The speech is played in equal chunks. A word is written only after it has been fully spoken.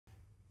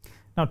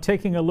Now,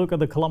 taking a look at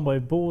the Colombo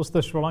Bourse,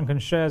 the Sri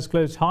Lankan shares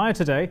closed higher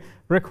today,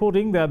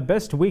 recording their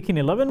best week in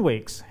 11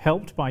 weeks,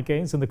 helped by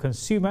gains in the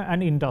consumer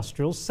and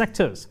industrial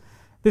sectors.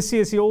 The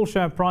CSE All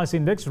Share Price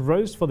Index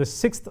rose for the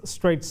sixth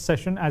straight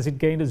session as it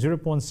gained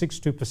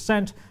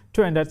 0.62%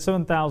 to end at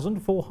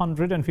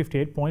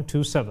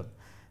 7,458.27.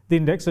 The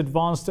index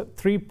advanced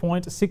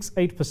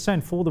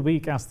 3.68% for the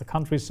week as the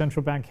country's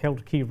central bank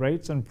held key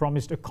rates and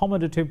promised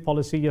accommodative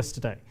policy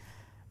yesterday.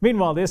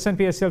 Meanwhile, the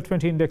S&P SL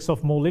 20 index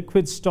of more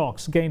liquid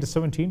stocks gained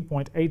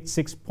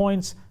 17.86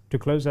 points to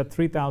close at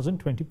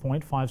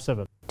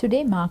 3,020.57.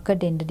 Today,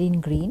 market ended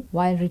in green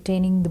while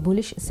retaining the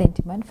bullish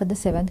sentiment for the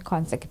seventh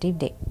consecutive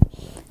day.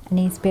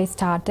 NSPI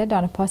started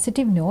on a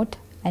positive note,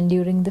 and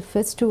during the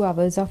first 2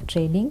 hours of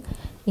trading,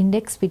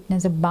 index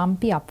witnessed a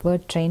bumpy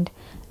upward trend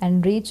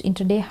and reached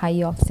intraday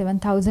high of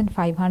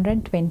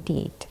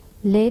 7,528.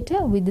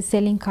 Later, with the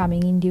selling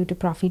coming in due to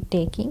profit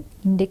taking,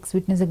 index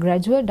witnessed a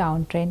gradual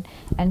downtrend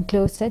and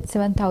closed at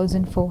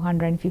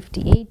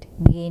 7,458,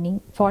 gaining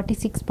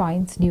 46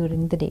 points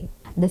during the day.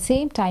 At the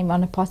same time,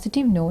 on a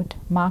positive note,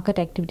 market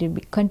activity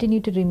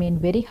continued to remain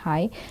very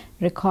high,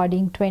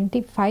 recording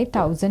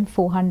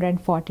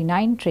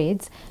 25,449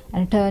 trades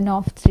and a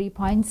turnover of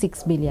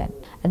 3.6 billion.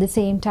 At the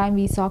same time,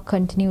 we saw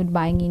continued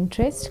buying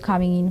interest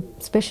coming in,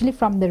 especially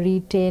from the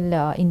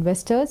retail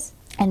investors.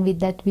 And with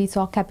that, we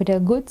saw capital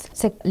goods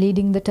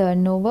leading the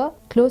turnover,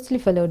 closely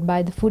followed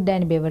by the food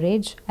and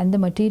beverage and the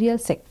material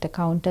sector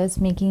counters,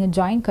 making a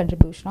joint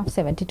contribution of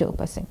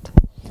 72%.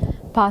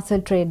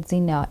 Parcel trades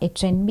in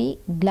H&B,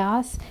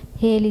 Glass,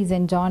 Haley's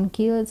and John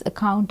Keel's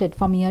accounted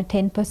for mere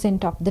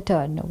 10% of the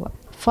turnover.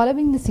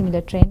 Following the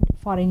similar trend,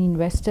 foreign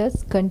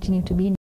investors continue to be